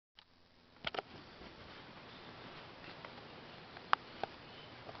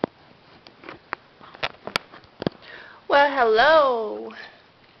Well, hello.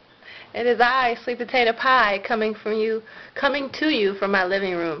 It is I, Sweet Potato Pie, coming to you from my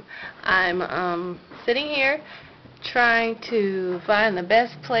living room. I'm sitting here trying to find the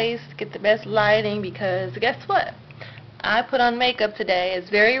best place, get the best lighting, because guess what? I put on makeup today. It's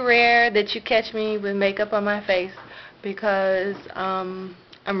very rare that you catch me with makeup on my face because I'm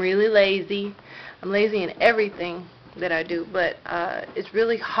really lazy. I'm lazy in everything that I do, but it's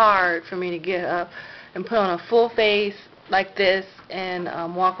really hard for me to get up and put on a full face like this and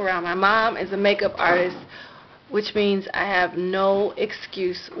walk around. My mom is a makeup artist, which means I have no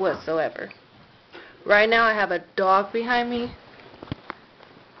excuse whatsoever. Right now I have a dog behind me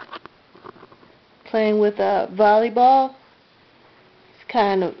playing with a volleyball. It's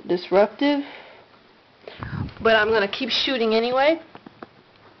kind of disruptive, but I'm going to keep shooting anyway.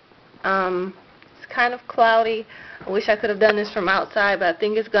 It's kind of cloudy. I wish I could have done this from outside, but I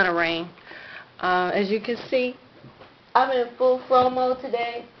think it's going to rain. As you can see, I'm in full fro mode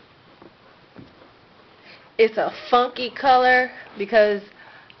today. It's a funky color because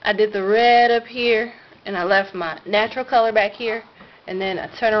I did the red up here and I left my natural color back here, and then I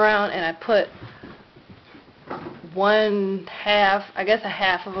turn around and I put a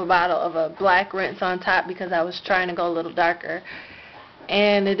half of a bottle of a black rinse on top because I was trying to go a little darker,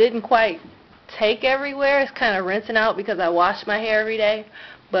 and it didn't quite take everywhere. It's kind of rinsing out because I wash my hair every day,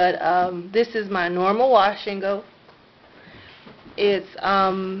 but this is my normal wash and go. It's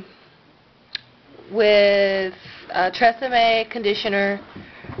with Tresemme conditioner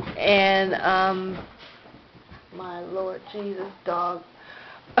and my Lord Jesus, dog.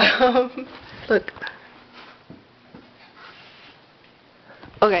 Look.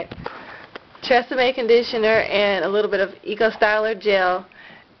 Okay. Tresemme conditioner and a little bit of Eco Styler gel,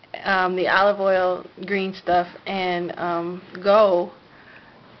 the olive oil green stuff, and go.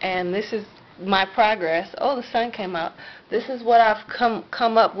 And this is my progress. Oh, the sun came out. This is what I've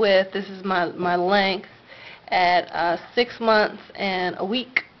come up with. This is my length at 6 months and a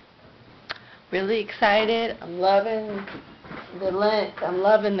week. Really excited. I'm loving the length. I'm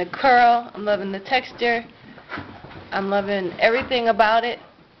loving the curl. I'm loving the texture. I'm loving everything about it.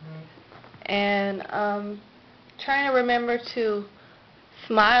 And trying to remember to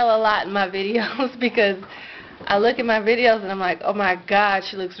smile a lot in my videos because I look at my videos and I'm like, oh my God,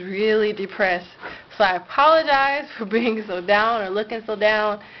 she looks really depressed. So I apologize for being so down or looking so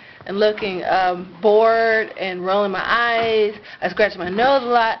down and looking bored and rolling my eyes. I scratch my nose a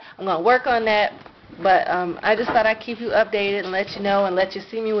lot. I'm going to work on that. But I just thought I'd keep you updated and let you know and let you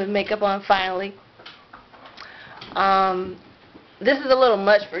see me with makeup on finally. This is a little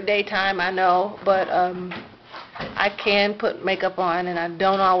much for daytime, I know, but I can put makeup on and I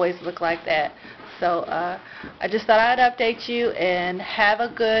don't always look like that. So I just thought I'd update you and have a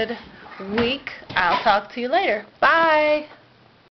good week. I'll talk to you later. Bye.